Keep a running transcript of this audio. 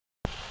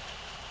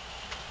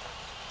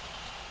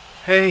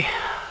Hey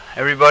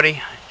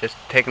everybody, just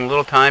taking a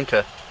little time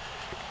to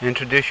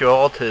introduce you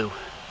all to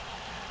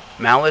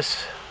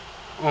Malice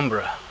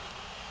Umbra.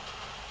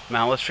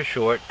 Malice for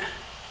short.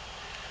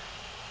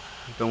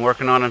 I've been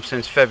working on them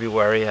since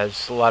February,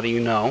 as a lot of you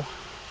know.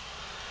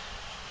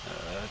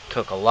 It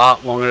took a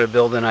lot longer to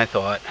build than I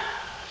thought.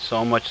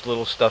 So much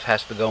little stuff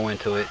has to go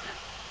into it.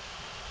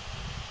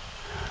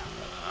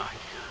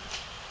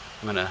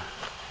 I'm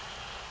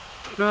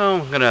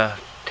gonna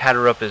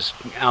tatter up his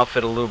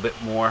outfit a little bit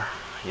more,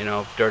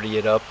 dirty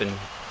it up and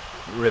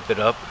rip it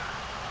up.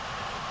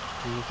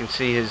 And you can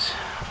see his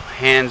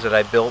hands that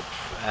I built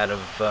out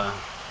of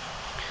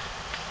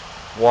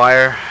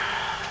wire,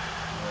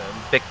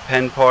 Bic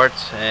pen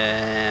parts,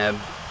 and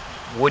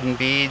wooden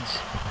beads,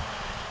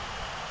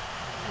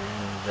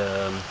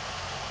 and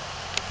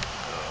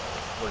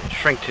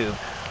shrink tube.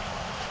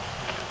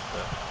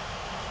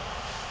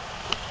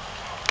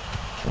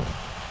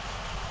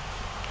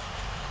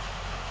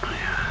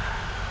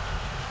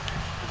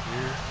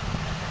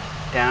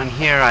 Down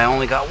here I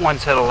only got one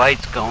set of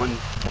lights going.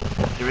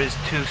 There is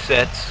two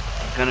sets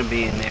going to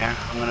be in there.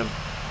 I'm going to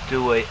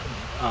do a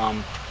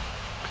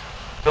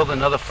build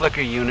another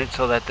flicker unit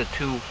so that the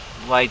two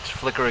lights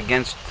flicker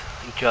against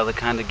each other,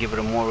 kind of give it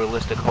a more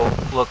realistic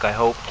look, I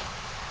hope.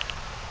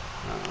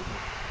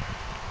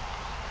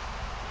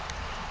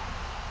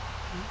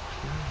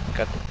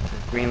 Got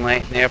the green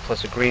light in there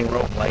plus a green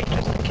rope light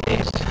just in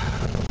case.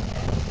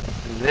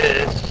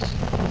 This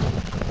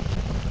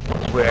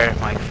is where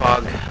my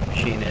fog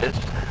machine is,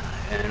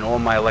 and all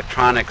my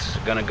electronics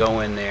are going to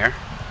go in there.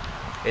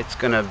 It's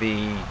going to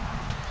be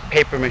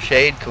paper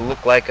mache to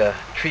look like a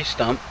tree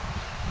stump.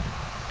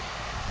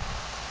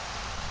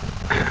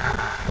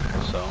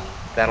 So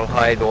that'll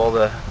hide all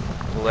the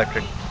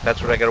electric.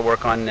 That's what I got to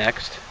work on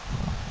next.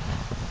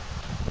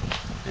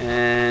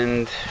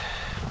 And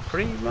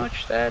pretty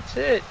much that's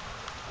it.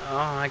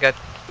 I got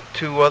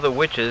two other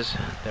witches,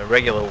 the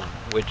regular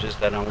witches,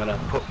 that I'm going to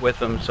put with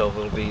them, so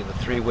it'll be the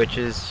three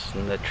witches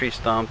and the tree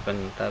stump,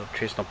 and that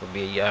tree stump will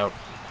be out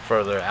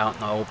further out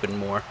in the open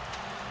more.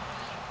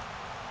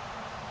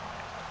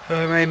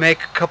 I may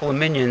make a couple of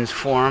minions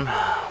for them,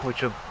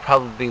 which will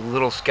probably be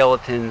little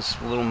skeletons,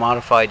 little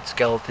modified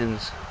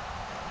skeletons,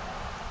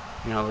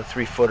 the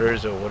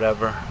 3-footers or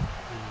whatever,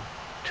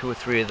 and 2 or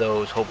 3 of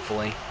those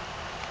hopefully.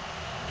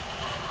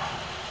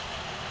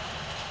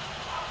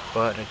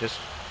 But I just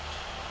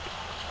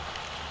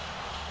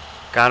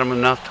got them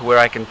enough to where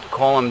I can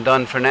call them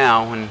done for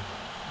now and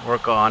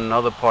work on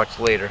other parts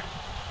later.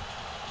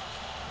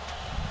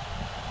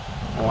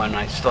 Oh, and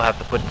I still have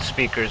to put the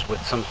speakers with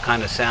some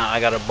kind of sound. I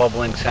got a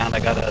bubbling sound I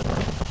gotta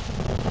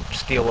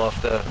steal off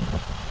the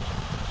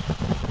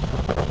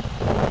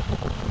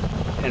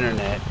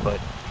internet,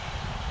 but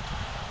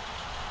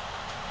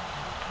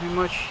pretty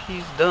much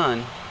he's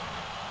done.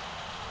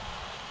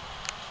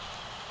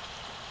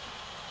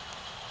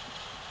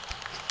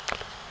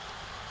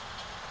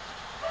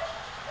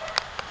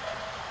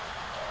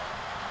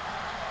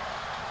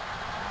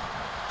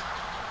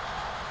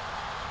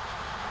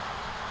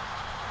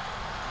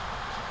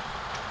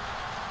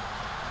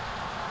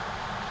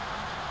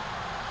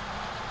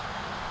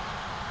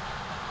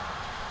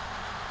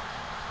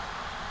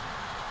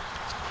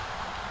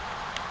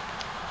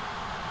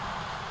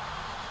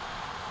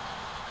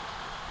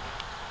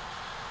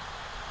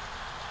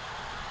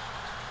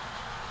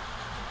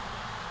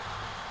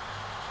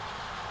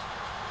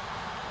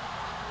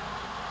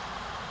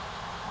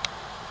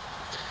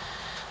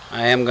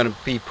 I am going to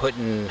be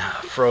putting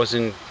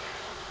frozen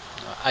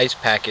ice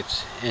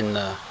packets in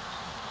the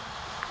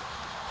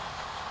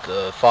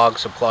fog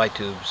supply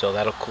tube, so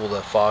that'll cool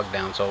the fog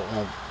down so it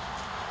won't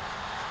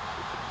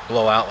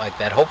blow out like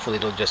that. Hopefully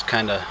it'll just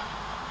kind of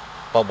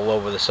bubble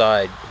over the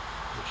side,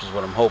 which is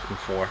what I'm hoping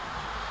for.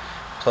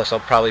 Plus I'll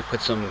probably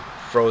put some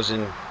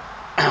frozen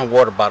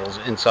water bottles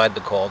inside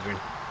the cauldron,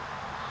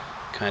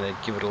 kind of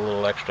give it a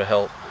little extra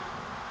help.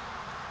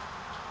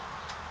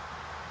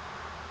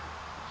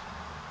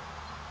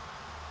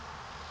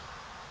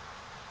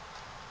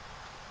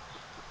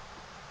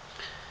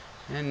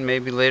 And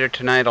maybe later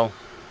tonight I'll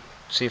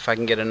see if I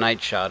can get a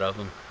night shot of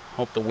them.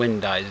 Hope the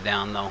wind dies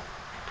down though.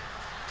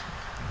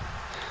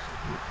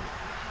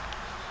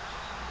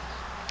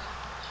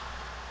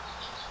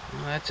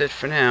 Well, that's it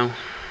for now.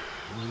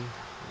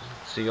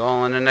 See you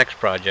all in the next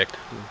project.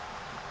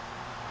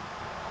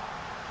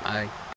 Bye.